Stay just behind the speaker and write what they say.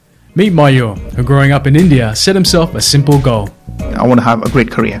Meet Mayur, who growing up in India set himself a simple goal. I want to have a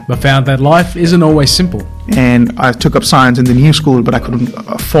great career. But found that life isn't always simple. And I took up science in the new school, but I couldn't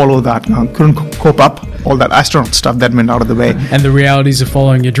follow that. I couldn't cope up. All that astronaut stuff that went out of the way. And the realities of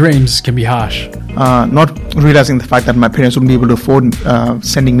following your dreams can be harsh. Not realizing the fact that my parents wouldn't be able to afford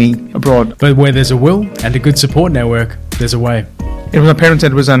sending me abroad. But where there's a will and a good support network, there's a way. It was my parents,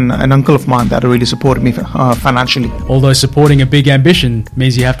 it was an uncle of mine that really supported me financially. Although supporting a big ambition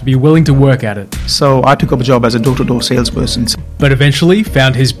means you have to be willing to work at it. So I took up a job as a door-to-door salesperson. But eventually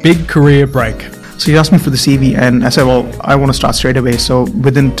found his big career break. So he asked me for the CV and I said, well, I want to start straight away. So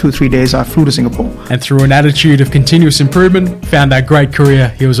within 2-3 days, I flew to Singapore. And through an attitude of continuous improvement, found that great career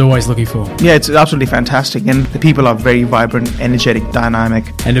he was always looking for. Yeah, it's absolutely fantastic. And the people are very vibrant, energetic, dynamic.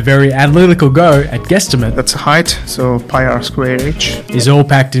 And a very analytical go at guesstimate. That's height, so pi r square h. Is all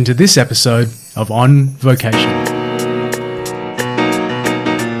packed into this episode of On Vocation.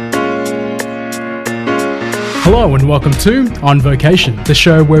 Hello and welcome to On Vocation, the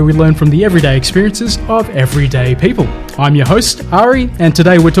show where we learn from the everyday experiences of everyday people. I'm your host, Ari, and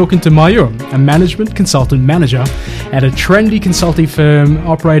today we're talking to Mayur, a management consultant manager at a trendy consulting firm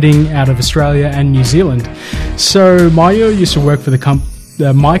operating out of Australia and New Zealand. So Mayur used to work for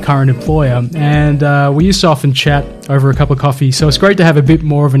my current employer, and we used to often chat over a cup of coffee. So it's great to have a bit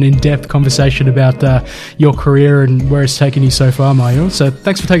more of an in-depth conversation about your career and where it's taken you so far, Mayur. So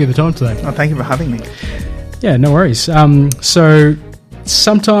thanks for taking the time today. Oh, thank you for having me. Yeah, no worries. So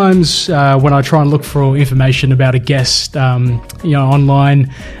sometimes when I try and look for information about a guest,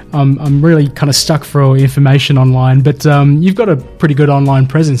 online, I'm really kind of stuck for information online. But you've got a pretty good online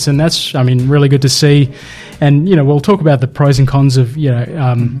presence, and that's, really good to see. And we'll talk about the pros and cons of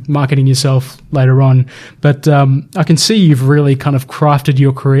marketing yourself later on. But I can see you've really kind of crafted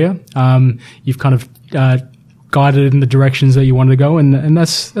your career. You've kind of guided in the directions that you wanted to go, and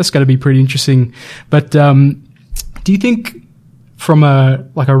that's going to be pretty interesting. But do you think from a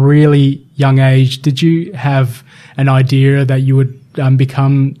really young age, did you have an idea that you would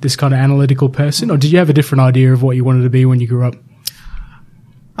become this kind of analytical person, or did you have a different idea of what you wanted to be when you grew up?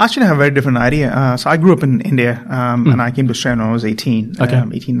 I actually have a very different idea. So I grew up in India, and I came to Australia when I was 18,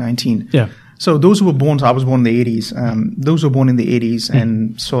 19. Yeah. So those who were born, so I was born in the 80s, those who were born in the 80s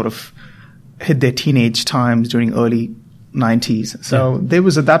and sort of hit their teenage times during early 90s. So there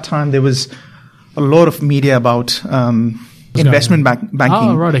was, at that time, there was a lot of media about investment banking.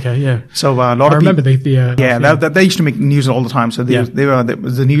 Oh, right, okay, yeah. So a lot I of remember people, they used to make news all the time. So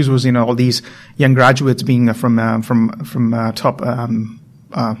the news was, all these young graduates being from top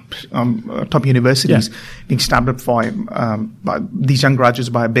universities being stabbed up by these young graduates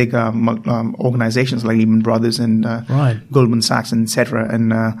by big organizations like Lehman Brothers and Goldman Sachs and etc.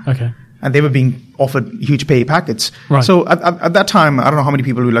 And they were being offered huge pay packets. Right. So at that time, I don't know how many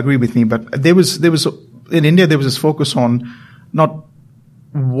people will agree with me, but there was in India there was this focus on not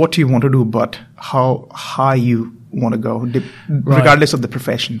what you want to do, but how high you want to go, regardless of the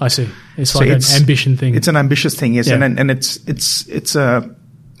profession. I see. It's like an ambition thing. It's an ambitious thing, yes, and it's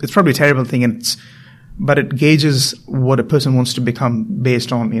probably a terrible thing, but it gauges what a person wants to become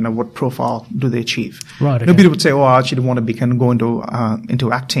based on, what profile do they achieve. Right. Okay. People would say, "Oh, I actually want to go into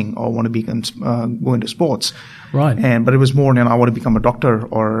acting, or want to go into sports." Right. But it was more, I want to become a doctor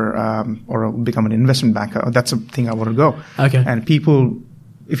or become an investment banker. That's the thing I want to go. Okay. And people,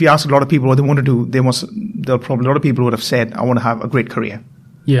 if you ask a lot of people what they want to do, probably a lot of people would have said, "I want to have a great career."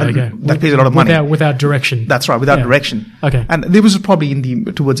 Yeah, okay. That pays a lot of money. Without direction. That's right, without direction. Okay. And there was probably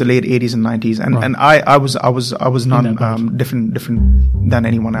towards the late 80s and 90s, and I was not different than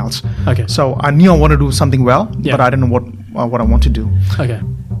anyone else. Okay. So I knew I wanted to do something well, but I didn't know what I want to do. Okay.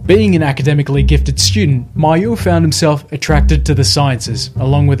 Being an academically gifted student, Mayur found himself attracted to the sciences,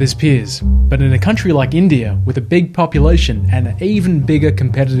 along with his peers. But in a country like India, with a big population and an even bigger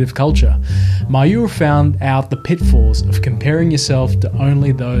competitive culture, Mayur found out the pitfalls of comparing yourself to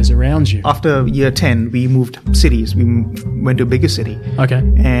only those around you. After year 10, we moved cities. We went to a bigger city. Okay.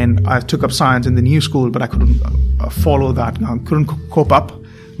 And I took up science in the new school, but I couldn't follow that. I couldn't cope up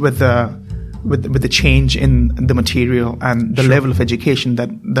with the change in the material and the level of education that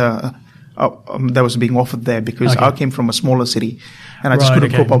that was being offered there, because I came from a smaller city and I just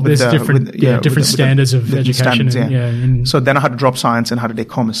couldn't cope up with different standards of education. So then I had to drop science and had to take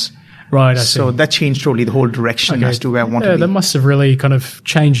commerce. Right. So that changed totally the whole direction as to where I wanted to be. That must have really kind of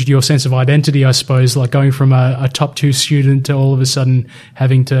changed your sense of identity, I suppose, like going from a top 2 student to all of a sudden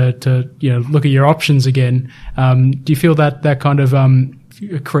having to look at your options again. Do you feel that kind of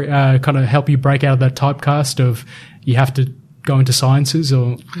help you break out of that typecast of you have to go into sciences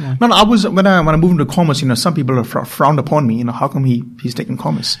or? Yeah. No, I was when I moved into commerce. Some people are frowned upon me. How come he's taking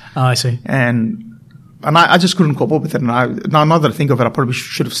commerce? Oh, I see. And I just couldn't cope up with it. And now that I think of it, I probably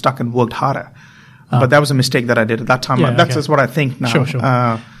should have stuck and worked harder. But that was a mistake that I did at that time. Yeah, that's what I think now.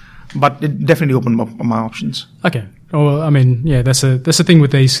 Sure. But it definitely opened up my options. Okay. Well, I mean, yeah, that's a thing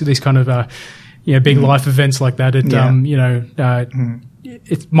with these kind of big life events like that.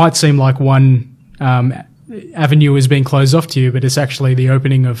 It might seem like one avenue is being closed off to you, but it's actually the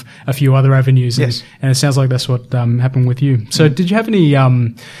opening of a few other avenues. Yes. And it sounds like that's what happened with you. So did you have any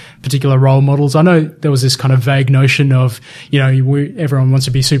particular role models? I know there was this kind of vague notion of, everyone wants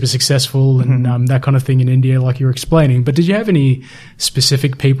to be super successful and that kind of thing in India, like you were explaining. But did you have any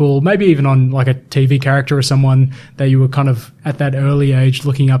specific people, maybe even on like a TV character or someone that you were kind of at that early age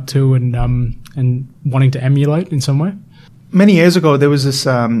looking up to and wanting to emulate in some way? Many years ago, there was this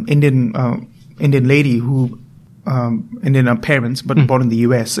Indian lady who, Indian parents, but born in the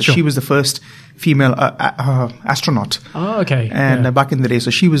US. So she was the first female astronaut. Oh, okay. And back in the day,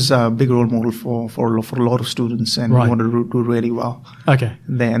 so she was a big role model for a lot of students, and wanted to do really well. Okay.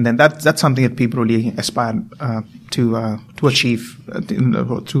 And then that's something that people really aspire to achieve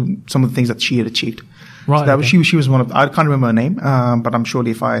through some of the things that she had achieved. Right. So she was one of, I can't remember her name, but I'm sure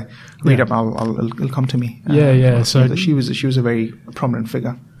if I read up, it'll come to me. So she was a very prominent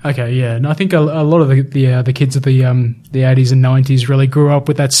figure. Okay, yeah, and I think a lot of the kids of the 80s and 90s really grew up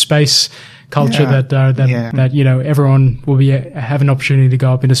with that space culture that everyone will have an opportunity to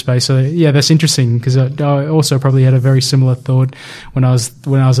go up into space. So yeah, that's interesting because I also probably had a very similar thought when I was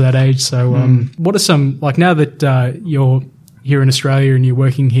that age. So what are some, like, now that you're here in Australia and you're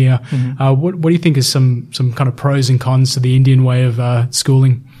working here, what do you think is some kind of pros and cons to the Indian way of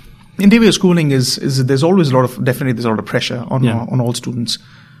schooling? Indian way of schooling is there's always a lot of pressure on all students.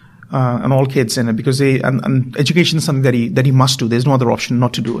 And all kids in it, because and education is something that he must do. There's no other option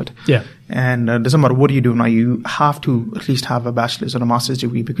not to do it. Yeah. And it doesn't matter what you do now, you have to at least have a bachelor's or a master's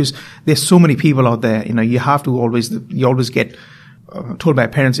degree, because there's so many people out there. You have to always get told by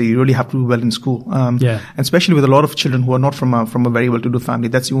parents that you really have to do well in school. And especially with a lot of children who are not from a very well-to-do family,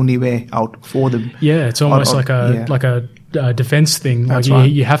 that's the only way out for them. Yeah, it's almost like a defense thing. Like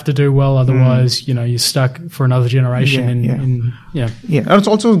you have to do well, otherwise, you're stuck for another generation. And it's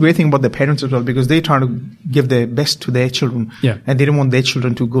also a great thing about the parents as well, because they try to give their best to their children. Yeah. And they don't want their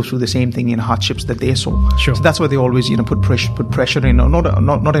children to go through the same thing, hardships that they saw. Sure. So that's why they always, put pressure in,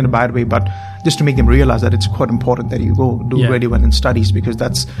 not in a bad way, but just to make them realize that it's quite important that you go do really well in studies, because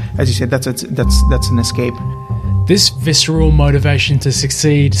that's, as you said, that's an escape. This visceral motivation to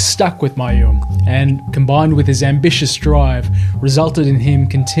succeed stuck with Mayur, and combined with his ambitious drive, resulted in him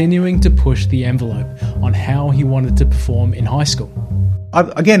continuing to push the envelope on how he wanted to perform in high school.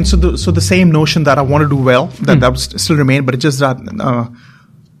 Again, so the same notion that I want to do well, that was still remained, but it's just that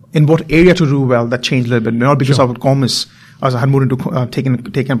in what area to do well, that changed a little bit. Not because of commerce, as I had moved into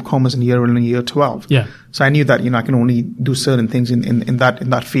taking up commerce in year 12. Yeah. So I knew that I can only do certain things in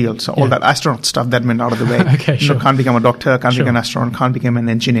that field. So all that astronaut stuff that went out of the way. Okay, sure. Can't become a doctor, can't become an astronaut, can't become an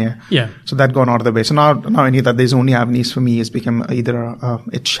engineer. Yeah. So that gone out of the way. So now I knew that there's only avenues for me is become either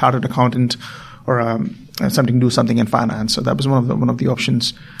a chartered accountant or do something in finance. So that was one of the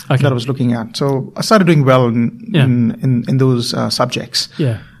options that I was looking at. So I started doing well in those subjects.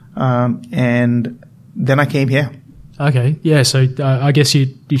 Yeah. And then I came here. Okay, yeah, so I guess you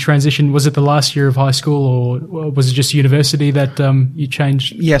transitioned, was it the last year of high school, or was it just university that you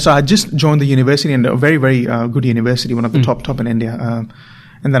changed? Yeah, so I just joined the university, and a very, very good university, one of the top in India.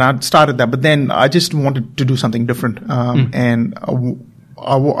 And then I started that, but then I just wanted to do something different. And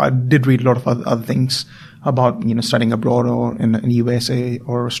I did read a lot of other things about, studying abroad or in USA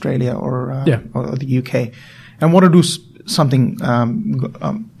or Australia or the UK. And want to do something,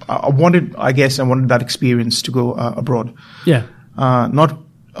 I wanted that experience to go abroad. Yeah. Not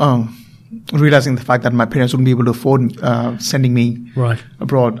realizing the fact that my parents wouldn't be able to afford sending me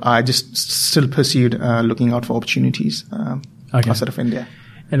abroad. I just still pursued looking out for opportunities outside of India.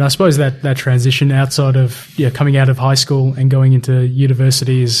 And I suppose that transition outside of coming out of high school and going into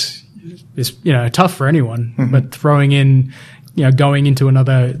university is tough for anyone. But throwing in going into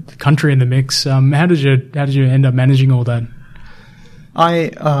another country in the mix, how did you end up managing all that?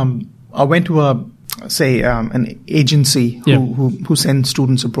 I went to an agency who sends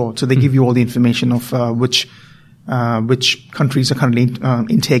students abroad. So they give you all the information of which countries are currently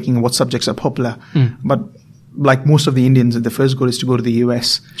intaking, what subjects are popular. But like most of the Indians, the first goal is to go to the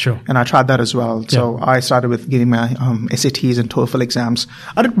US. Sure. And I tried that as well. So I started with getting my SATs and TOEFL exams.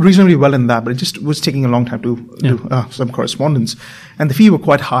 I did reasonably well in that, but it just was taking a long time to do some correspondence. And the fee were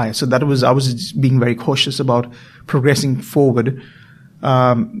quite high. So I was just being very cautious about progressing forward.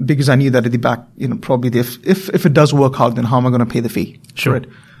 Because I knew that at the back, probably if it does work out, then how am I going to pay the fee? Sure. For it?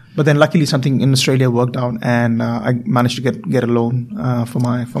 But then luckily something in Australia worked out, and I managed to get a loan for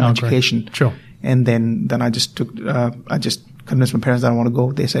my education. Great. Sure. And then I just convinced my parents that I want to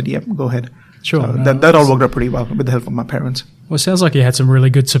go. They said, "Yep, go ahead." Sure. So that all worked out pretty well with the help of my parents. Well, it sounds like you had some really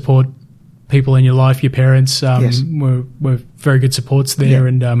good support people in your life. Your parents Yes. were very good supports there,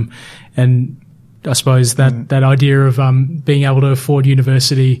 and I suppose that idea of being able to afford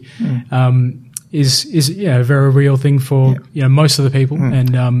university is a very real thing for most of the people,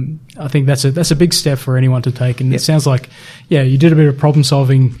 and I think that's a big step for anyone to take. And it sounds like you did a bit of problem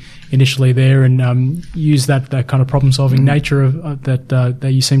solving initially there, and used that kind of problem solving nature of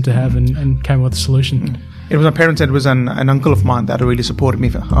that you seem to have, and came up with a solution. It was my parents, and it was an uncle of mine that really supported me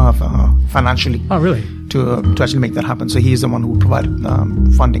financially. Oh, really? To actually make that happen. So he's the one who provided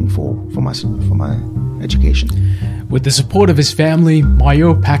funding for my education. With the support of his family,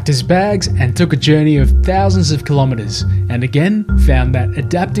 Mayur packed his bags and took a journey of thousands of kilometres, and again found that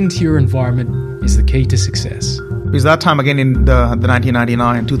adapting to your environment is the key to success. Because that time again in the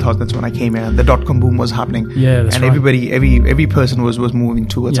 1999 2000, that's when I came here. The .com boom was happening. Yeah, that's and right. every person was moving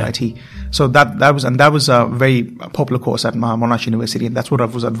towards IT. So that was a very popular course at Monash University, and that's what I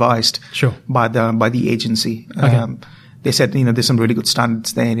was advised by the agency. Okay. They said, there's some really good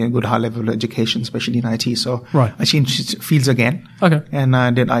standards there and good high level education, especially in IT. So I changed fields again. Okay. And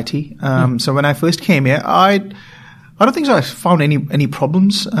I did IT. So when I first came here, I don't think so I found any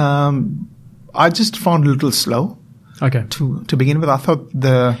problems. I just found it a little slow. Okay. To begin with, I thought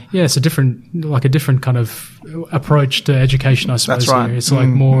it's a different kind of approach to education, I suppose. That's right. Here. It's like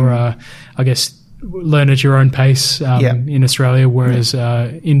more, I guess, learn at your own pace in Australia, whereas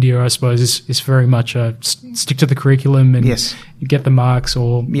India, I suppose, is very much stick to the curriculum and you get the marks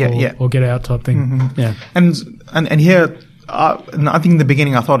or get out type thing. Mm-hmm. Yeah. And here, I think in the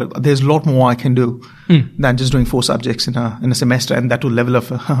beginning I thought there's a lot more I can do than just doing 4 subjects in a semester, and that to level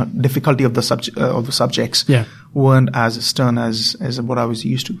of difficulty of the subjects weren't as stern as what I was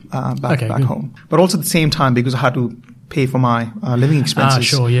used to back home. But also at the same time, because I had to pay for my living expenses.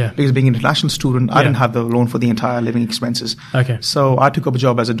 Because being an international student, I didn't have the loan for the entire living expenses. Okay. So I took up a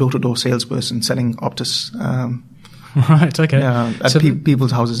job as a door-to-door salesperson selling Optus. Right. Okay. At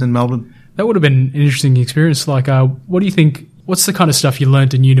people's houses in Melbourne. That would have been an interesting experience. Like, what do you think? What's the kind of stuff you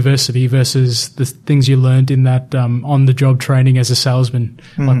learned in university versus the things you learned in that on-the-job training as a salesman?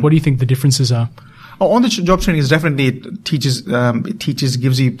 Like, what do you think the differences are? Oh, on-the-job training is definitely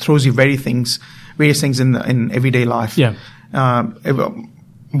throws you various things in everyday life. Yeah.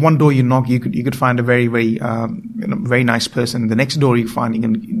 One door you knock, you could find a very, very, very nice person. The next door you find, it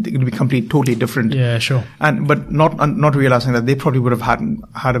could be totally different. Yeah, sure. But not realizing that they probably would have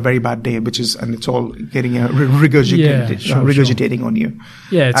had a very bad day, and it's all getting regurgitating on you,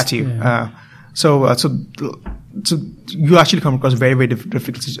 at you. Yeah. So you actually come across very, very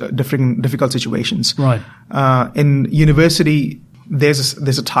difficult situations. Right. In university,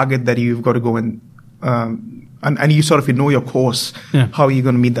 there's a target that you've got to go in. And you sort of know your course, how are you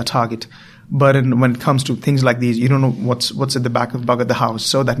going to meet that target. But when it comes to things like these, you don't know what's at the back of the house.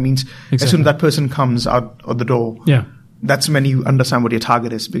 So that means as soon as that person comes out of the door, that's when you understand what your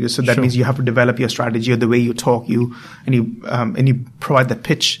target is. Because that means you have to develop your strategy or the way you talk, and you provide that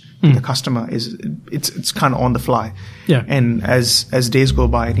pitch to the customer. It's kind of on the fly. Yeah. And as days go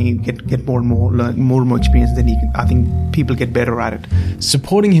by and you get more and more, learn more and more experience, then I think people get better at it.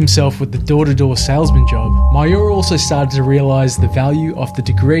 Supporting himself with the door-to-door salesman job, Mayur also started to realise the value of the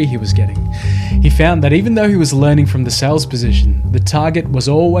degree he was getting. He found that even though he was learning from the sales position, the target was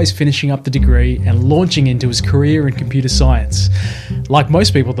always finishing up the degree and launching into his career in computer science. Like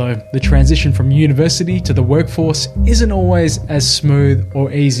most people though, the transition from university to the workforce isn't always as smooth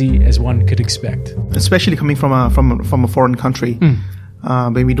or easy as one could expect. Especially coming from a foreign country,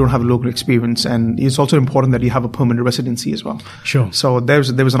 when we don't have a local experience, and it's also important that you have a permanent residency as well. Sure. So there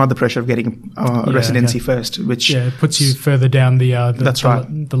was another pressure of getting a residency first, which it puts you further down the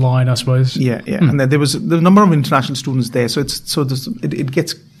line, I suppose. Yeah. And then there was the number of international students there, so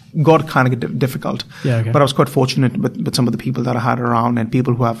it got kind of difficult. Yeah. Okay. But I was quite fortunate with some of the people that I had around and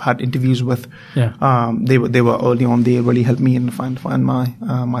people who I've had interviews with. Yeah. They were early on. They really helped me and find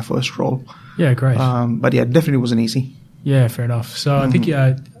my first role. Yeah. Great. But yeah, it definitely wasn't easy. Yeah. Fair enough. So I think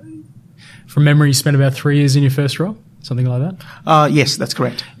from memory, you spent about 3 years in your first role, something like that. Yes, that's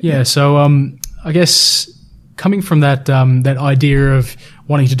correct. Yeah. So I guess coming from that that idea of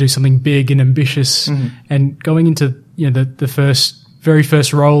wanting to do something big and ambitious, and going into the very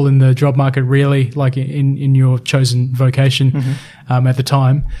first role in the job market, really, like in your chosen vocation at the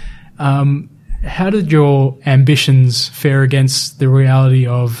time, how did your ambitions fare against the reality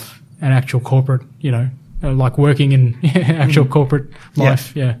of an actual corporate, like working in actual corporate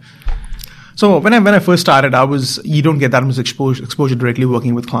life? Yeah. So when I first started, you don't get that much exposure directly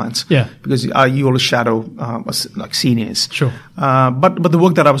working with clients. Yeah. Because you always shadow like seniors. Sure. But the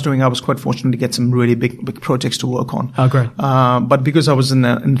work that I was doing, I was quite fortunate to get some really big projects to work on. Oh, great. But because I was in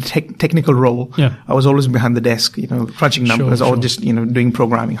a technical role, I was always behind the desk, crunching numbers or just doing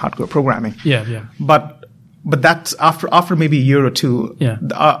programming, hardcore programming. Yeah. But that's after maybe a year or two,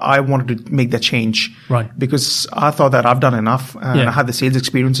 I wanted to make that change. Right. Because I thought that I've done enough and I had the sales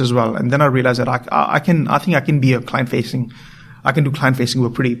experience as well. And then I realized that I think I can be a I can do client-facing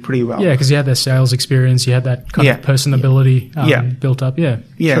work pretty well. Yeah, because you had that sales experience, you had that kind of personability built up. Yeah.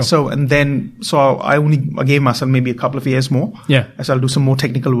 Sure. So I gave myself maybe a couple of years more. Yeah. As I'll do some more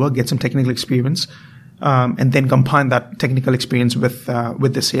technical work, get some technical experience. And then combine that technical experience with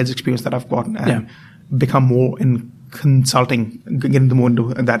the sales experience that I've got and become more in consulting, get more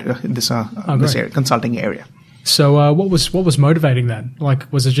into this area, consulting area. So what was motivating that?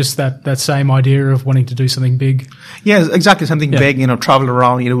 Like, was it just that same idea of wanting to do something big? Yeah, exactly, something big. Travel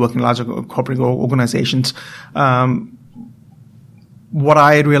around, working in larger corporate organizations. What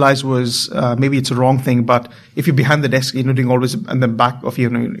I realized was maybe it's a wrong thing, but if you're behind the desk, doing always in the back of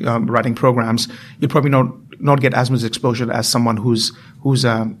writing programs, you'll probably not get as much exposure as someone who's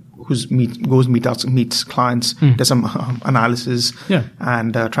meets clients, does some analysis,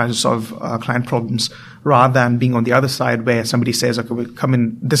 and tries to solve client problems, rather than being on the other side where somebody says, "Okay, we'll come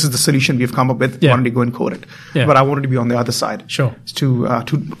in. This is the solution we've come up with. Why don't you go and code it?" But I wanted to be on the other side, to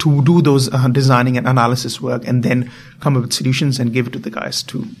do those designing and analysis work, and then come up with solutions and give it to the guys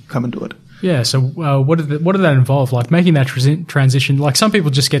to come and do it. Yeah. So what did that involve? Like making that transition. Like some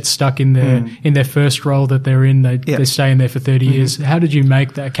people just get stuck in their first role that they're in. They stay in there for 30 years. How did you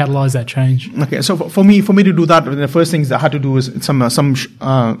catalyze that change? Okay. So for me to do that, the first things that I had to do was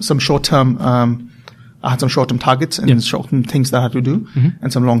some short term. I had some short-term targets and short-term things that I had to do,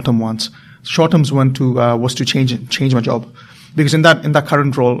 and some long-term ones. Short-term one was to change my job, because in that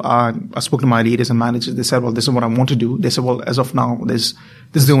current role, I spoke to my leaders and managers. They said, "Well, this is what I want to do." They said, "Well, as of now, this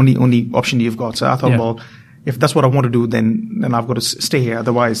is the only option you've got." So I thought, well, if that's what I want to do, then I've got to stay here.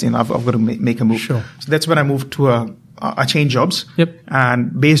 Otherwise, I've got to make a move. Sure. So that's when I moved to I changed jobs. Yep.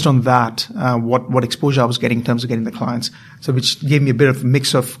 And based on that, what exposure I was getting in terms of getting the clients. So which gave me a bit of a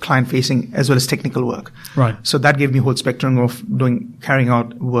mix of client facing as well as technical work. Right. So that gave me a whole spectrum of carrying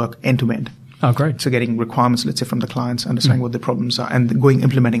out work end to end. Oh, great. So getting requirements, let's say, from the clients, understanding what the problems are, and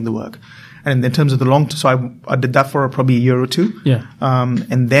implementing the work. And in terms of the so I did that for probably a year or two. Yeah.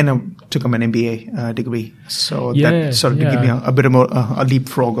 And then I took up an MBA degree. So that sort of gave me a bit of a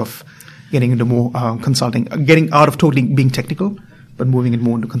leapfrog of getting into more consulting, getting out of totally being technical, but moving it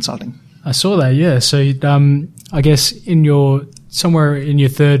more into consulting. I saw that, yeah. So I guess somewhere in your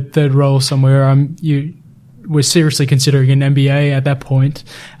third role somewhere, you were seriously considering an MBA at that point.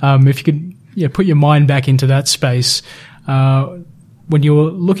 If you could put your mind back into that space, when you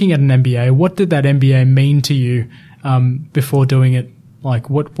were looking at an MBA, what did that MBA mean to you before doing it? Like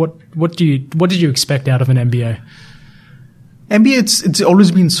what did you expect out of an MBA? MBA, it's always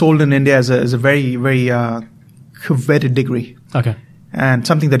been sold in India as a very, very coveted degree. Okay. And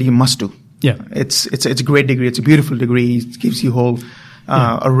something that you must do. Yeah. It's a great degree. It's a beautiful degree. It gives you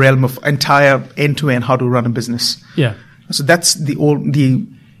a realm of entire end-to-end how to run a business. Yeah. So that's the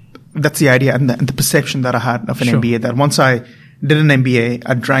idea and the perception that I had of an MBA, that once I did an MBA,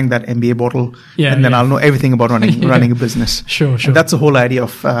 I drank that MBA bottle, and then I'll know everything about running a business. Sure. And that's the whole idea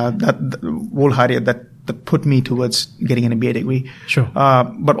of the whole idea that put me towards getting an MBA degree. Sure.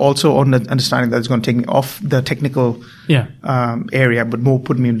 But also on the understanding that it's going to take me off the technical area, but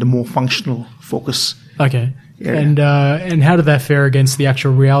put me into more functional focus. Okay. And how did that fare against the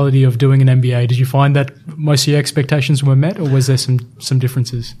actual reality of doing an MBA? Did you find that most of your expectations were met, or was there some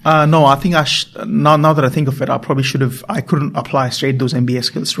differences? No, I think now that I think of it, I couldn't apply those MBA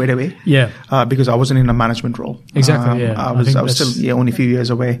skills straight away. Yeah. Because I wasn't in a management role. Exactly. I was still only a few years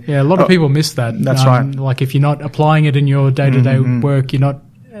away. Yeah, a lot of people miss that. That's right. Like if you're not applying it in your day-to-day work, you're not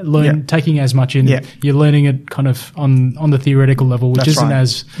taking as much in. Yeah. You're learning it kind of on the theoretical level, which isn't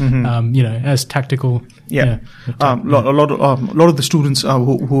as as tactical. Yeah, a lot of the students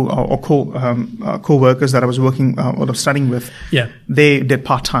who are co-workers that I was working or studying with, they did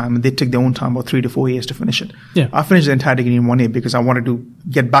part-time. They took their own time, about 3 to 4 years to finish it. Yeah. I finished the entire degree in 1 year because I wanted to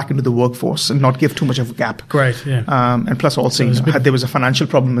get back into the workforce and not give too much of a gap. Great, yeah. And plus also, there was a financial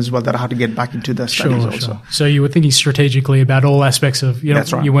problem as well that I had to get back into the studies also. Sure. So you were thinking strategically about all aspects of,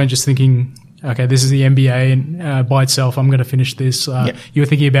 That's right. You weren't just thinking, okay, this is the MBA and by itself, I'm going to finish this. You were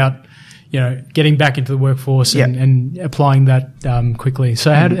thinking about, getting back into the workforce and applying that quickly.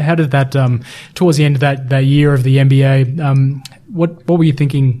 So how did that, towards the end of that year of the MBA, what were you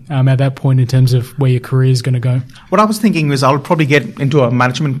thinking at that point in terms of where your career is going to go? What I was thinking was I'll probably get into a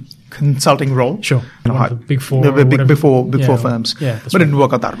management consulting role. Sure. The big four. The big four firms. Yeah, but it didn't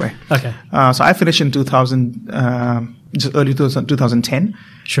work out that way. Okay. So I finished in 2000, early 2010.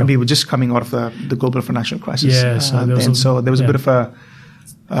 Sure. And we were just coming out of the global financial crisis. Yeah. So there was a bit of a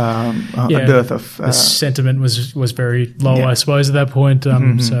dearth of the sentiment was very low, I suppose, at that point.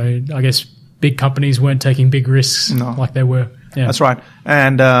 So I guess big companies weren't taking big risks like they were. Yeah. That's right.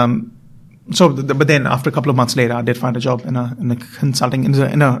 And but then after a couple of months later, I did find a job in a consulting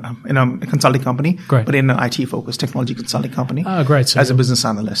in a consulting company, great. But in an IT focused technology consulting company. Oh, great! So as a business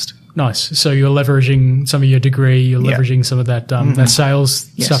analyst. Nice. So you're leveraging some of your degree, you're leveraging some of that that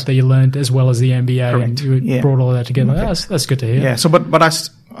sales stuff that you learned, as well as the MBA, correct. And you brought all of that together. That's good to hear. Yeah. So, but I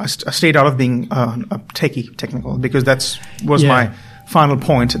stayed out of being a technical because that was my final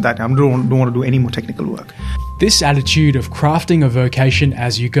point that I don't want to do any more technical work. This attitude of crafting a vocation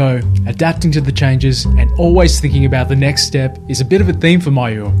as you go, adapting to the changes, and always thinking about the next step is a bit of a theme for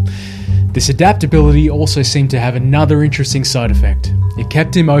Mayur. This adaptability also seemed to have another interesting side effect. It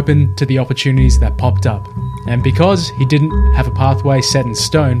kept him open to the opportunities that popped up. And because he didn't have a pathway set in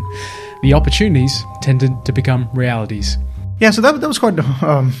stone, the opportunities tended to become realities. Yeah, so that was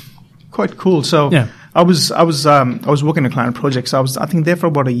quite cool. So I was working on client projects. I think there for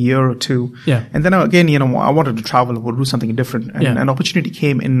about a year or two. Yeah. And then again, I wanted to travel or do something different. And an opportunity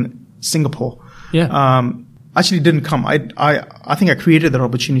came in Singapore. Yeah. Actually didn't come. I think I created that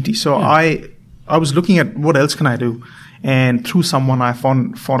opportunity. So I was looking at what else can I do, and through someone I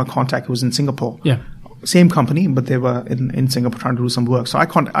found a contact who was in Singapore. Yeah. Same company, but they were in Singapore trying to do some work. So I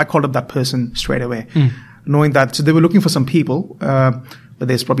called up that person straight away, knowing that they were looking for some people. But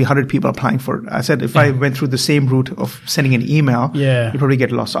there's probably 100 people applying for it. I said, if I went through the same route of sending an email, you'd probably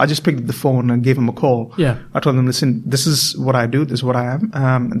get lost. So I just picked up the phone and gave him a call. Yeah. I told them, listen, this is what I do. This is what I am.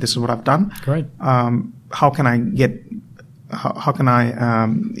 And this is what I've done. Great. How can I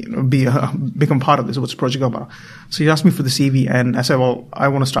become part of this? What's the project about? So he asked me for the CV, and I said, well, I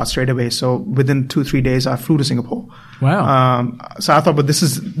want to start straight away. So within 2-3 days, I flew to Singapore. Wow. So I thought, but this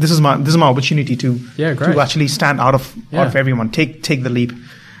is my opportunity to actually stand out of everyone, take the leap,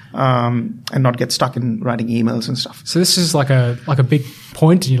 and not get stuck in writing emails and stuff. So this is like a big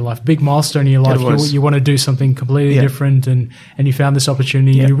point in your life, big milestone in your life. You want to do something completely different, and you found this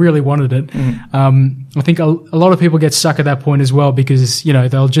opportunity. You really wanted it. I think a lot of people get stuck at that point as well, because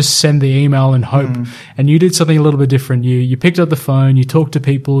they'll just send the email and hope. And you did something a little bit different. You picked up the phone, you talked to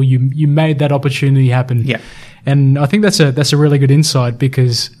people, you made that opportunity happen. Yeah. And I think that's a really good insight,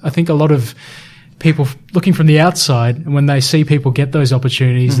 because I think a lot of people looking from the outside, and when they see people get those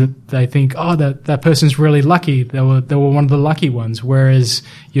opportunities, that they think, oh, that person's really lucky. They were one of the lucky ones. Whereas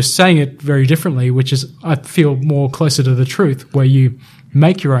you're saying it very differently, which is, I feel, more closer to the truth, where you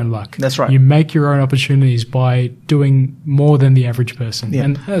make your own luck. That's right. You make your own opportunities by doing more than the average person. Yeah.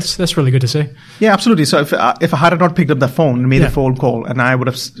 And that's really good to see. Yeah, absolutely. So if I had not picked up the phone and made a phone call, and I would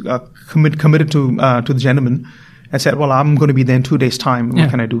have committed to the gentleman and said, well, I'm going to be there in 2 days' time.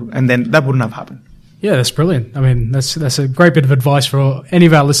 What can I do? And then that wouldn't have happened. Yeah, that's brilliant. I mean, that's a great bit of advice for any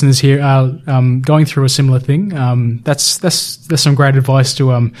of our listeners here going through a similar thing. That's some great advice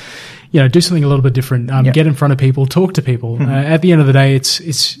to do something a little bit different. Get in front of people, talk to people. At the end of the day,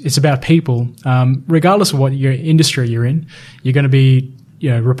 it's about people. Regardless of what your industry you're in, you're going to be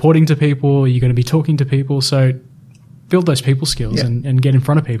reporting to people. You're going to be talking to people. So build those people skills and get in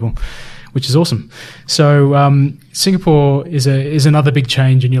front of people, which is awesome. So Singapore is another big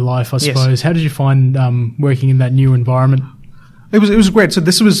change in your life, I suppose. Yes. How did you find working in that new environment? It was great. So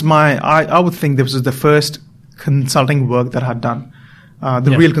this was I would think this was the first consulting work that I had done.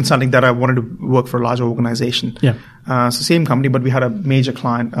 Real consulting that I wanted to work for a large organization. Yeah. So same company, but we had a major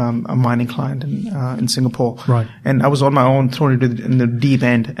client, a mining client in Singapore. Right. And I was on my own, thrown in the deep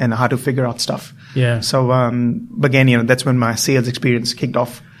end, and I had to figure out stuff. Yeah. So again, that's when my sales experience kicked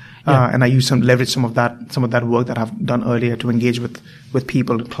off. And I leverage some of that work that I've done earlier to engage with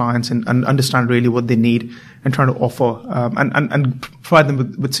people, clients, and understand really what they need and trying to offer and provide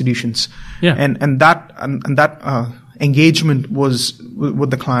them with solutions. Yeah. And that engagement was what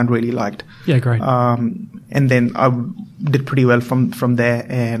the client really liked. Yeah, great. And then I did pretty well from there,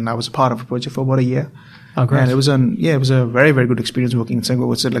 and I was a part of a project for about a year. Oh, great. And it was a very, very good experience working in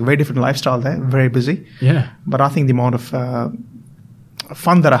Singapore. It's a very different lifestyle there, very busy. Yeah. But I think the amount of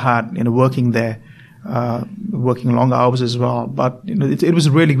fun that I had, working there, working long hours as well. But it was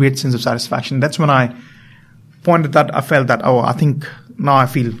a really great sense of satisfaction. That's when I felt that I think now I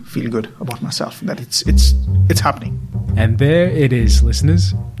feel good about myself, that it's happening. And there it is,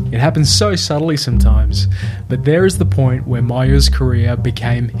 listeners. It happens so subtly sometimes, but there is the point where Mayur's career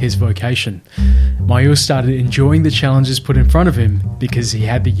became his vocation. Mayur started enjoying the challenges put in front of him because he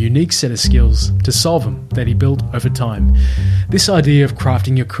had the unique set of skills to solve them that he built over time. This idea of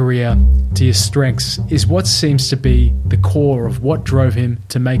crafting your career to your strengths is what seems to be the core of what drove him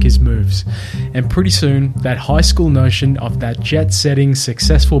to make his moves. And pretty soon, that high school notion of that jet-setting,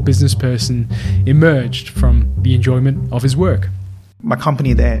 successful business person emerged from the enjoyment of his work. My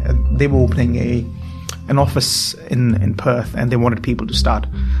company there, they were opening an office in Perth, and they wanted people to start.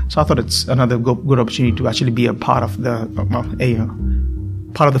 So I thought it's another good opportunity to actually be a part of the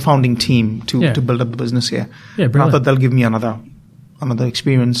founding team to build up the business here. Yeah, brilliant. And I thought they'll give me another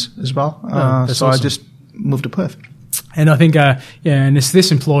experience as well. So awesome. I just moved to Perth. And I think, and it's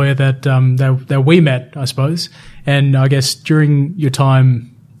this employer that we met, I suppose. And I guess during your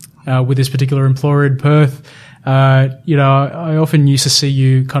time with this particular employer in Perth, I often used to see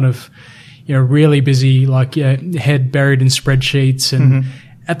you kind of, really busy, like head buried in spreadsheets, and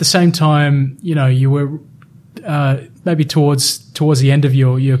at the same time, you were maybe towards the end of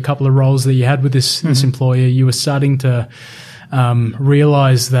your couple of roles that you had with this employer, you were starting to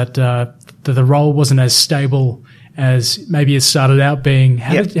realize that the role wasn't as stable as maybe it started out being.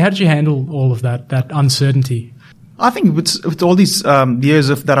 How did you handle all of that uncertainty? I think with all these years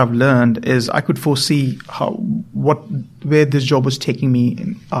that I've learned is I could foresee where this job was taking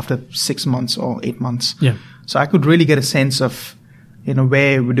me after 6 months or 8 months. Yeah. So I could really get a sense of,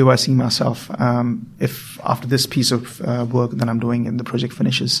 where do I see myself if after this piece of work that I'm doing and the project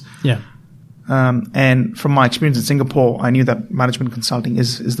finishes. Yeah. And from my experience in Singapore, I knew that management consulting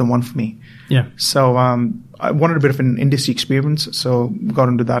is the one for me. Yeah. So I wanted a bit of an industry experience, so got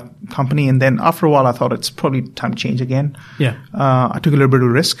into that company. And then after a while, I thought it's probably time to change again. Yeah. I took a little bit of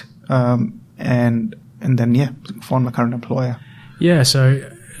risk, and then found my current employer. Yeah. So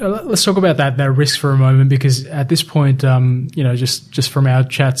let's talk about that risk for a moment, because at this point, just from our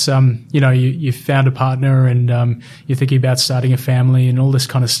chats, you found a partner and you're thinking about starting a family and all this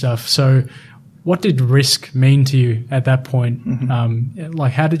kind of stuff. So what did risk mean to you at that point?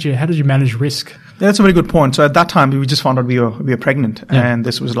 How did you manage risk? That's a very good point. So at that time, we just found out we were pregnant, and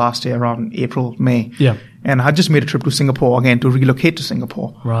this was last year around April, May. Yeah. And I just made a trip to Singapore again to relocate to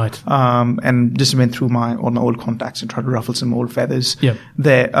Singapore. Right. And just went through all my old contacts and tried to ruffle some old feathers. Yeah.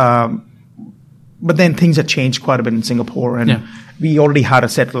 There. But then things had changed quite a bit in Singapore, and we already had a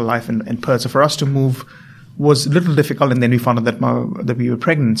settled life in Perth. So for us to move was a little difficult, and then we found out that we were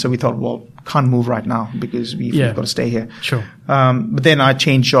pregnant. So we thought, well, can't move right now because we've got to stay here. Sure. But then I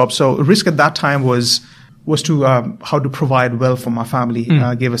changed jobs. So risk at that time was to how to provide well for my family,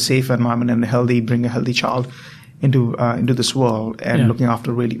 give a safe environment and bring a healthy child into this world, and looking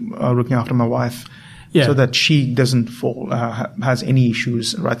after my wife, so that she doesn't has any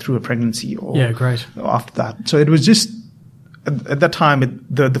issues right through a pregnancy or after that. So it was just at that time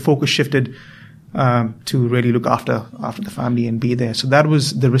the focus shifted to really look after the family and be there. So that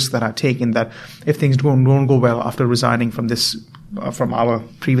was the risk that I'd taken, that if things don't go well after resigning from our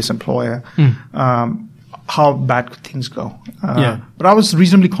previous employer, how bad could things go? But I was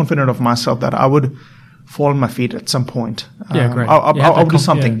reasonably confident of myself that I would fall on my feet at some point. Great. I would do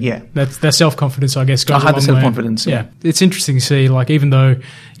something. That self-confidence, I guess, goes I had the self-confidence. Yeah. It's interesting to see, even though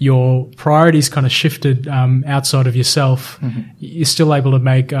your priorities kind of shifted outside of yourself, you're still able to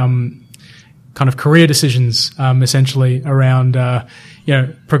make kind of career decisions, essentially around,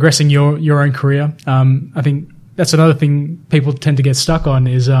 progressing your own career. I think that's another thing people tend to get stuck on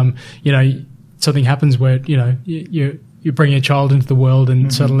is, something happens where, you bring a child into the world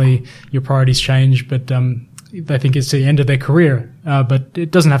and suddenly your priorities change, but they think it's the end of their career. But it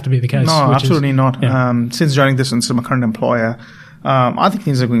doesn't have to be the case. No, absolutely not. Yeah. Since joining this and my current employer, I think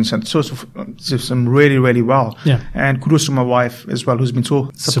things are going some really, really well. Yeah. And kudos to my wife as well, who's been so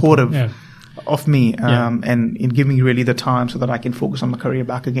supportive of me, and in giving me really the time so that I can focus on my career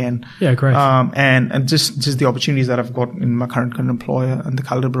back again. Yeah, great. And just the opportunities that I've got in my current employer and the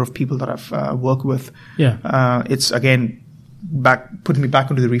caliber of people that I've worked with. Yeah. It's again putting me back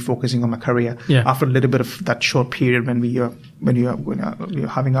into the refocusing on my career. Yeah. After a little bit of that short period when you're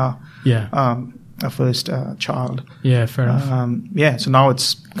having our first child. Yeah, fair enough. So now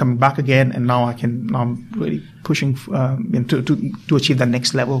it's coming back again, and now I'm really pushing to achieve that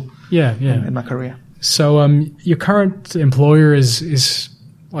next level. In my career. So your current employer is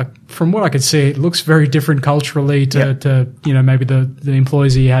like, from what I could see, it looks very different culturally to maybe the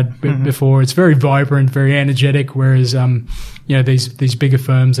employees you had before. It's very vibrant, very energetic, whereas these bigger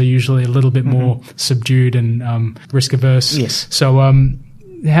firms are usually a little bit more subdued and risk averse. Yes. So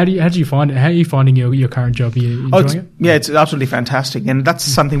how do you find it? How are you finding your current job? Are you enjoying it? Yeah, it's absolutely fantastic, and that's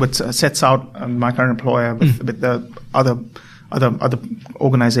something that sets out my current employer with the other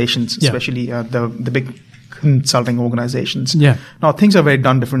organizations, especially the big consulting organizations. Yeah. Now things are very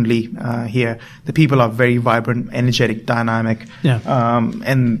done differently here. The people are very vibrant, energetic, dynamic. Yeah.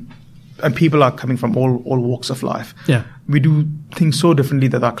 And people are coming from all walks of life. Yeah. We do things so differently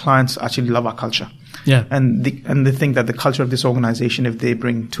that our clients actually love our culture. Yeah. And they think that the culture of this organization, if they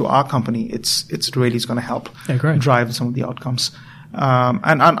bring to our company, it's really going to help drive some of the outcomes.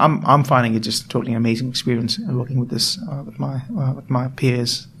 And I'm finding it just totally an amazing experience working with this with my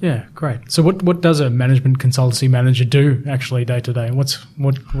peers. Yeah, great. So what does a management consultancy manager do actually day to day? What's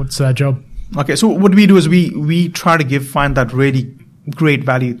their job? Okay, so what we do is we try to find that really great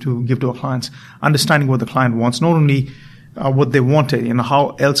value to give to our clients, understanding what the client wants, not only what they wanted,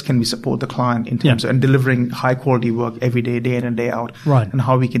 how else can we support the client in terms of and delivering high quality work every day, day in and day out, right? And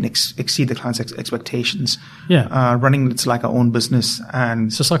how we can exceed the client's expectations. Yeah, running it's like our own business,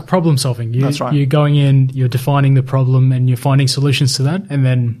 and so it's like problem solving. That's right. You're going in, you're defining the problem, and you're finding solutions to that, and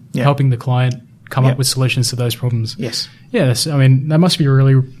then helping the client come up with solutions to those problems. Yes. Yeah, that must be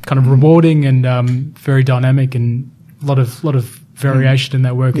really kind of rewarding and very dynamic, and a lot of variation in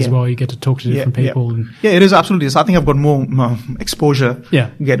that work as well. You get to talk to different people. Yeah, it is absolutely. So I think I've got more exposure. Yeah.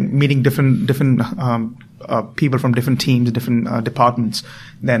 Meeting different people from different teams, different departments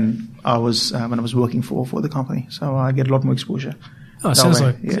than I was when I was working for the company. So I get a lot more exposure. Oh, it sounds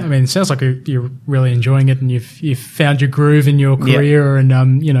like you're really enjoying it, and you've found your groove in your career,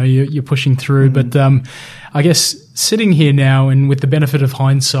 and you're pushing through. But I guess sitting here now, and with the benefit of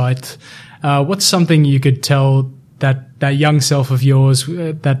hindsight, what's something you could tell that young self of yours,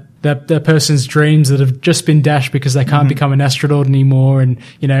 that person's dreams that have just been dashed because they can't become an astronaut anymore, and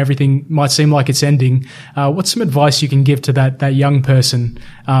everything might seem like it's ending? What's some advice you can give to that young person,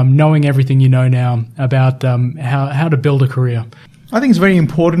 knowing everything you know now about how to build a career? I think it's very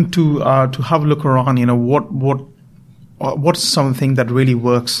important to have a look around. What's something that really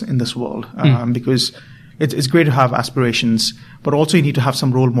works in this world, because it's great to have aspirations, but also you need to have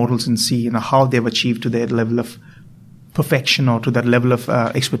some role models and see how they've achieved to their level of perfection or to that level of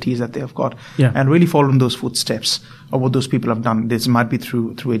expertise that they have got, and really follow in those footsteps of what those people have done. This might be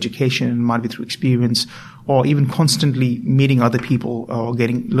through education, might be through experience, or even constantly meeting other people or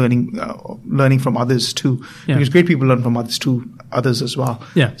learning from others too. Because great people learn from others as well.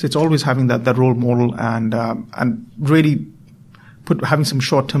 Yeah. So it's always having that role model and really having some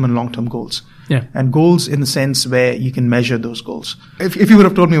short-term and long-term goals. Yeah. And goals in the sense where you can measure those goals. If you would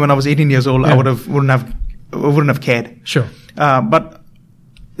have told me when I was 18 years old, I wouldn't have cared. Sure. But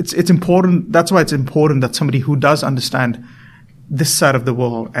it's important. That's why it's important that somebody who does understand this side of the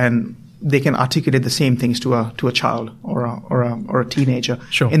world and they can articulate the same things to a child or a teenager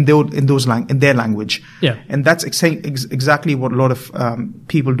in their language. Yeah. And that's exactly what a lot of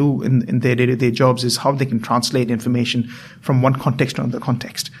people do in their day-to-day jobs, is how they can translate information from one context to another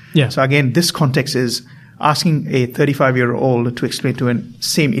context. Yeah. So again, this context is asking a 35-year-old to explain to a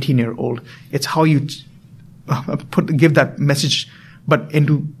same 18-year-old. It's how you give that message, but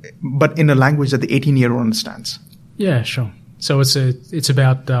in a language that the 18-year-old understands. Yeah, sure. So it's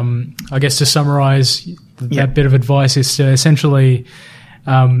about, I guess, to summarize that bit of advice is to essentially,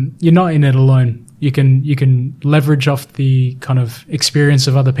 you're not in it alone. You can leverage off the kind of experience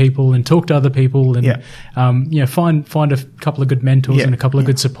of other people and talk to other people and find a couple of good mentors and a couple of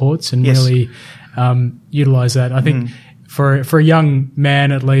good supports and really utilize that. I think for a young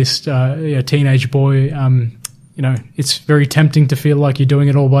man, at least a teenage boy, it's very tempting to feel like you're doing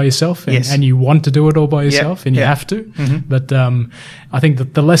it all by yourself and you want to do it all by yourself and you have to. Mm-hmm. But I think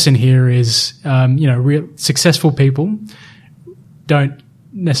that the lesson here is, real successful people don't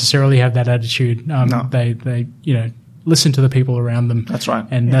necessarily have that attitude. No. They listen to the people around them. That's right.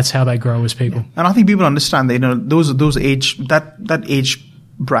 And that's how they grow as people. And I think people understand that, those age, that age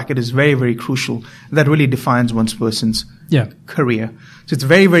bracket is very, very crucial. That really defines one person's career. So it's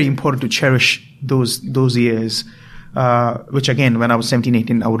very, very important to cherish those years, which again, when I was 17,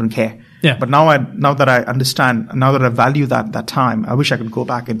 18, I wouldn't care. Yeah. But now that I understand, now that I value that time, I wish I could go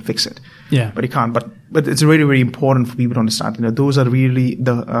back and fix it. Yeah. But you can't. But it's really, really important for people to understand. Those are really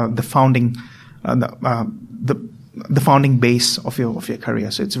the founding, the founding base of your career.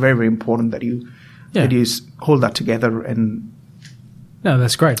 So it's very, very important that you hold that together and. No,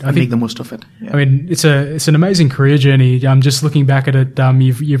 that's great. I think make the most of it. Yeah. I mean, it's an amazing career journey. I'm just looking back at it.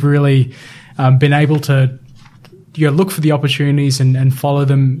 You've really been able to look for the opportunities and follow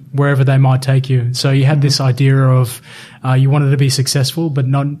them wherever they might take you. So you had this idea of you wanted to be successful, but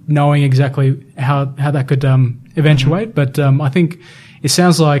not knowing exactly how that could eventuate. But I think it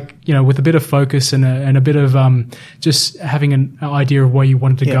sounds like, with a bit of focus and a bit of just having an idea of where you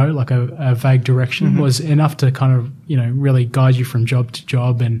wanted to go, like a vague direction, was enough to kind of, really guide you from job to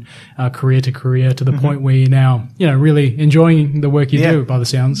job and career to career to the point where you're now, really enjoying the work you do by the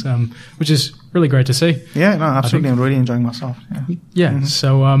sounds, which is really great to see. Yeah, no, absolutely. I'm really enjoying myself. Yeah.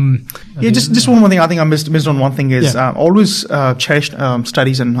 So, just one more thing. I think I missed on one thing is always cherished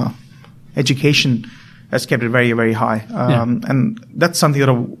studies and education. Has kept it very, very high. And that's something that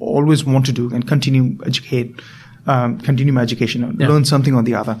I always want to do and continue my education, learn something or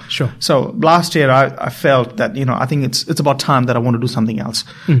the other. Sure. So last year I felt that, I think it's about time that I want to do something else.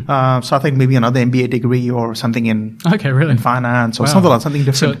 So I think maybe another MBA degree or something in finance or something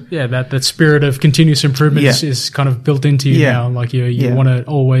different. So that spirit of continuous improvement is kind of built into you now. Like you want to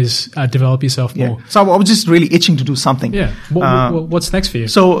always develop yourself more. So I was just really itching to do something. Yeah. What's next for you?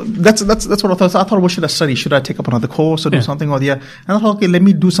 So that's what I thought. I thought, what should I study? Should I take up another course or do something or the other? And I thought, okay, let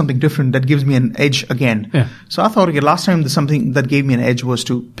me do something different that gives me an edge again. Yeah. So I thought, okay, last time something that gave me an edge was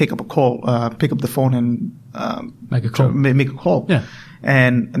to pick up the phone and make a call. Yeah.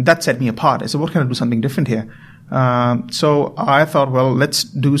 And that set me apart. I said, what can I do something different here? So I thought, well, let's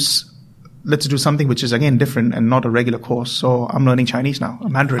do something which is again different and not a regular course. So I'm learning Chinese now,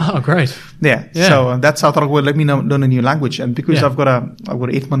 Mandarin. Oh, great. Yeah. So that's how I thought, well, let me learn a new language. And because I've got an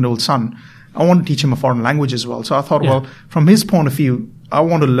 8-month-old son, I want to teach him a foreign language as well. So I thought, well, from his point of view, I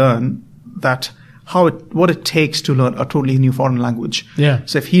want to learn what it takes to learn a totally new foreign language. Yeah.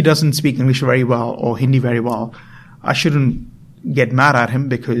 So if he doesn't speak English very well or Hindi very well, I shouldn't get mad at him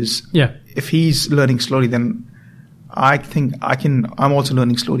because if he's learning slowly, then I think I'm also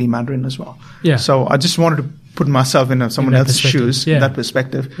learning slowly Mandarin as well. Yeah. So I just wanted to put myself in someone else's shoes, in that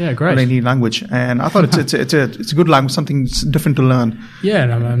perspective. Yeah, great. On any language. And I thought it's a good language, something different to learn. Yeah,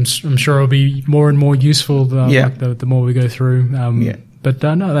 and I'm sure it'll be more and more useful the more we go through. But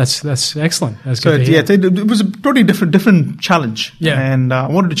no, that's excellent. That's good to hear. It was a totally different challenge. Yeah. And I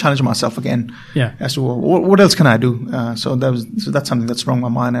wanted to challenge myself again. Yeah. As to what else can I do? So that's something that's sprung my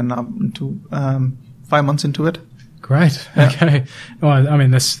mind, and I'm into 5 months into it. Great. Yeah. Okay. Well, I mean,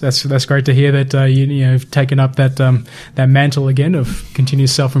 that's great to hear that you've taken up that mantle again of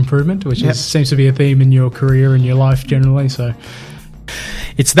continuous self-improvement, which seems to be a theme in your career and your life generally. So.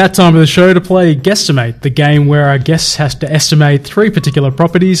 It's that time of the show to play Guesstimate, the game where our guest has to estimate 3 particular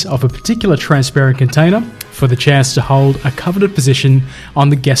properties of a particular transparent container for the chance to hold a coveted position on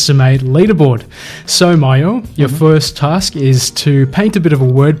the Guesstimate leaderboard. So, Mayur, your first task is to paint a bit of a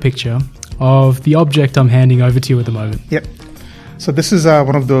word picture of the object I'm handing over to you at the moment. Yep. So this is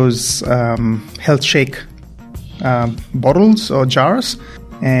one of those health shake bottles or jars.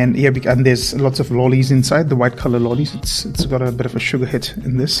 And there's lots of lollies inside, the white color lollies. It's got a bit of a sugar hit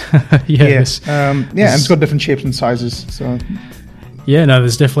in this. Yes. And it's got different shapes and sizes. So yeah, no,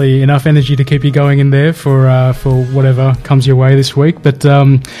 there's definitely enough energy to keep you going in there for whatever comes your way this week. But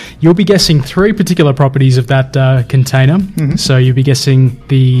you'll be guessing 3 particular properties of that container. Mm-hmm. So you'll be guessing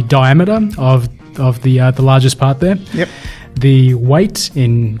the diameter of the largest part there. Yep. The weight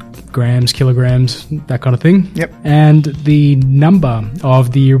in grams, kilograms, that kind of thing. Yep. And the number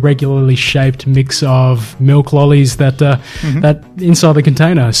of the irregularly shaped mix of milk lollies that inside the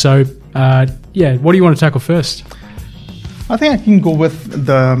container. So, what do you want to tackle first? I think I can go with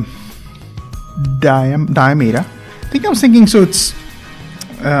the diameter. I think I was thinking, so it's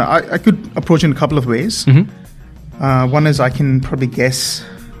I could approach it in a couple of ways. Mm-hmm. One is I can probably guess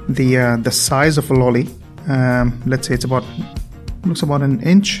the size of a lolly. Let's say looks about an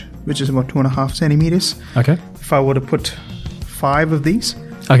inch, which is about 2.5 centimeters. Okay. If I were to put 5 of these,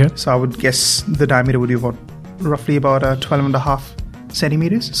 so I would guess the diameter would be roughly about 12.5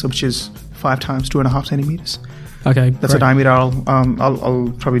 centimeters, so which is 5 times 2.5 centimeters. Okay, that's a diameter.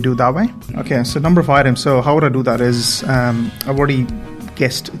 I'll probably do that way. Okay, so number of items. So how would I do that? Is I've already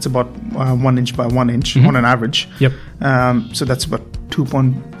guessed it's about 1 inch by 1 inch on an average. Yep. So that's about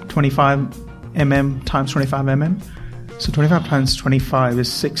 2.25 mm times 25 mm. So 25 times 25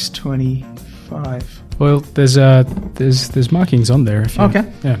 is 625. Well, there's markings on there. If you,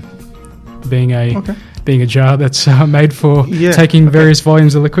 okay. Yeah. Being a jar that's made for taking various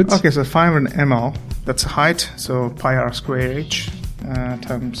volumes of liquids. Okay, so 500 ml. That's height. So pi r square h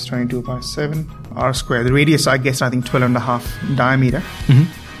times 22 by 7 r square. The radius, I think 12.5 diameter.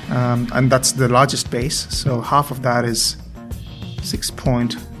 And that's the largest base. So half of that is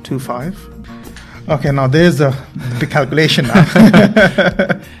 6.25. Okay, now there's the calculation now.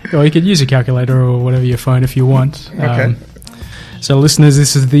 Well, you could use a calculator or whatever your phone if you want. Okay. So, listeners,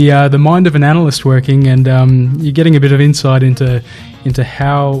 this is the mind of an analyst working, and you're getting a bit of insight into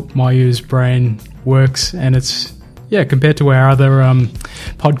how Mayur's brain works, and it's compared to our other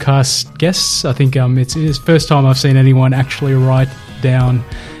podcast guests. I think it's the first time I've seen anyone actually write down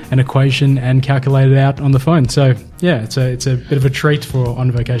an equation and calculate it out on the phone. So it's a bit of a treat for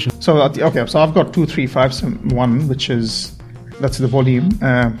on vacation. So so I've got 2, 3, 5, 1, that's the volume.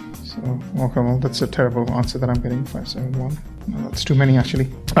 That's a terrible answer that I'm getting. 5, 7, 1. No, that's too many actually.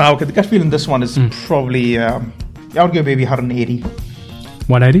 Okay, the gut feel in this one is probably I would go maybe 180.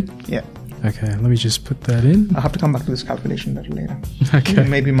 180? Yeah. Okay, let me just put that in. I'll have to come back to this calculation a little later. Okay.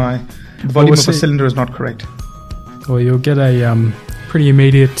 Maybe the volume of a cylinder is not correct. Well, you'll get a pretty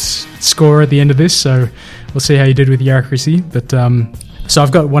immediate score at the end of this, so we'll see how you did with your accuracy. But so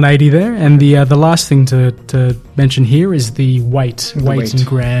I've got 180 there, and the last thing to mention here is the weight in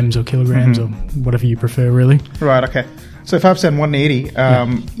grams or kilograms or whatever you prefer, really. Right. Okay. So if I've said 180,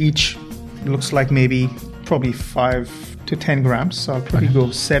 each looks like probably 5 to 10 grams. So I'll probably go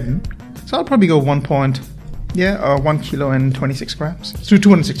 7. So I'll probably go 1 kilo and 26 grams. So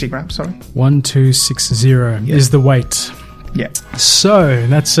 260 grams. Sorry. 1260 is the weight. Yeah. So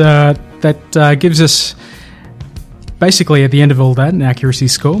that gives us basically at the end of all that an accuracy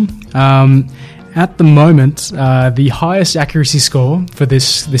score. At the moment, the highest accuracy score for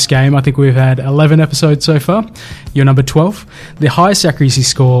this game, I think we've had 11 episodes so far. You're number 12. The highest accuracy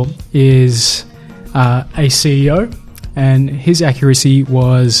score is a CEO, and his accuracy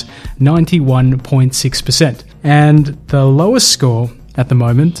was 91.6%. And the lowest score at the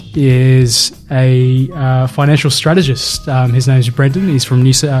moment is a financial strategist. His name is Brendan. He's from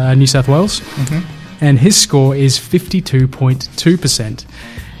New South Wales. And his score is 52.2%.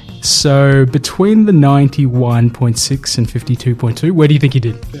 So between the 91.6 and 52.2, where do you think he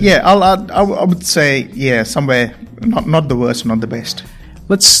did? Yeah, I would say somewhere not the worst, not the best.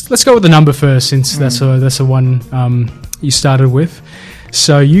 Let's go with the number first, since that's the one you started with.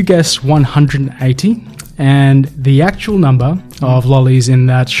 So you guessed 180, and the actual number of lollies in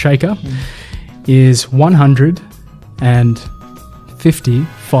that shaker is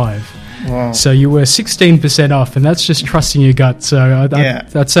 155. Wow. So you were 16% off, and that's just trusting your gut. So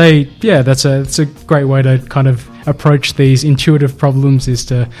I'd say, that's a great way to kind of approach these intuitive problems is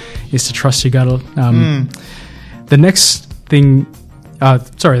to trust your gut. The next thing,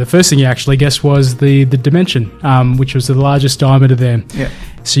 the first thing you actually guessed was the dimension, which was the largest diameter there. Yeah.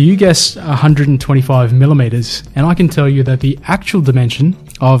 So you guessed 125 millimeters, and I can tell you that the actual dimension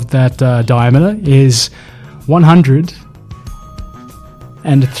of that diameter is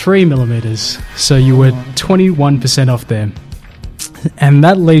 103 millimeters. So you were 21% off there. And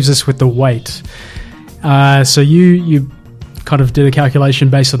that leaves us with the weight. So you kind of did a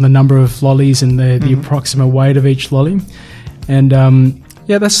calculation based on the number of lollies and the approximate weight of each lolly. And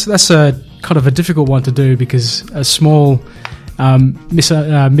that's a kind of a difficult one to do, because a small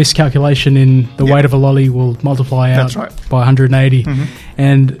miscalculation in the weight of a lolly will multiply out by 180.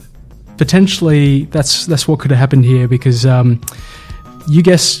 And potentially that's what could have happened here, because you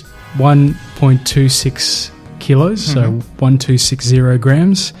guessed 1.26 kilos, so 1260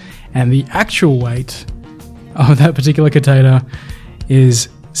 grams, and the actual weight of that particular container is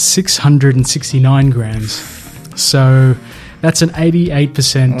 669 grams. So that's an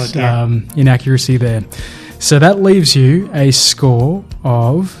 88% inaccuracy there. So that leaves you a score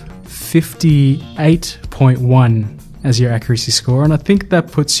of 58.1 as your accuracy score, and I think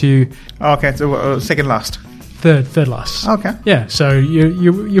that puts you... Okay, so second last. Third last. Okay. Yeah, so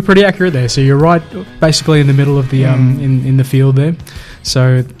you're pretty accurate there. So you're right, basically in the middle of the in the field there.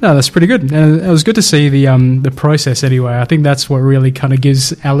 So no, that's pretty good. And it was good to see the process anyway. I think that's what really kind of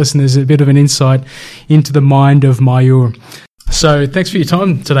gives our listeners a bit of an insight into the mind of Mayur. So thanks for your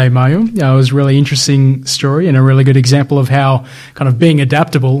time today, Mayur. It was a really interesting story and a really good example of how kind of being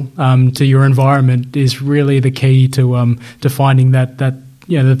adaptable to your environment is really the key to finding that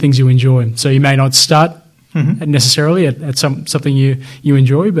the things you enjoy. So you may not start necessarily at something you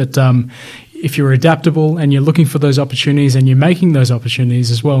enjoy, but if you're adaptable and you're looking for those opportunities and you're making those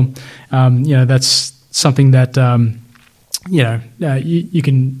opportunities as well, that's something that you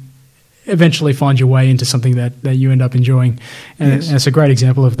can eventually find your way into something that you end up enjoying, and it's a great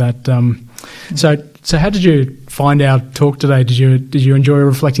example of that. So how did you find our talk today? Did you enjoy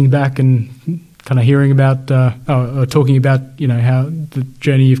reflecting back and kind of hearing about or talking about how the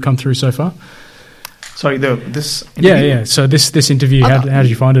journey you've come through so far? Sorry, this interview? Yeah. So this interview, how did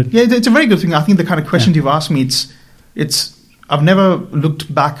you find it? Yeah, it's a very good thing. I think the kind of questions you've asked me, it's I've never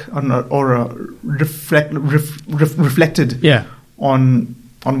looked back on or reflected on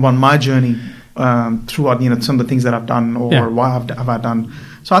my journey throughout some of the things that I've done or why have I done.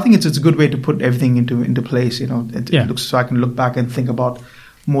 So I think it's a good way to put everything into place. It looks so I can look back and think about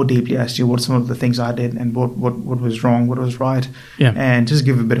more deeply as to what some of the things I did and what was wrong, what was right, and just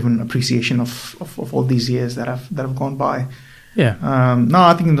give a bit of an appreciation of all these years that have gone by. Yeah.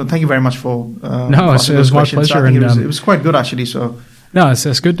 I think thank you very much for it was my pleasure. I think it was quite good actually. So. No,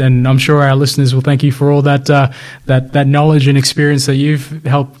 that's good, and I'm sure our listeners will thank you for all that that knowledge and experience that you've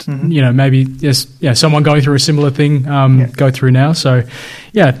helped. Maybe someone going through a similar thing go through now. So,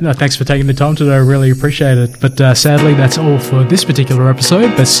 thanks for taking the time today. I really appreciate it. But sadly, that's all for this particular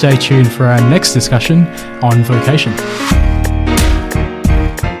episode. But stay tuned for our next discussion on vocation.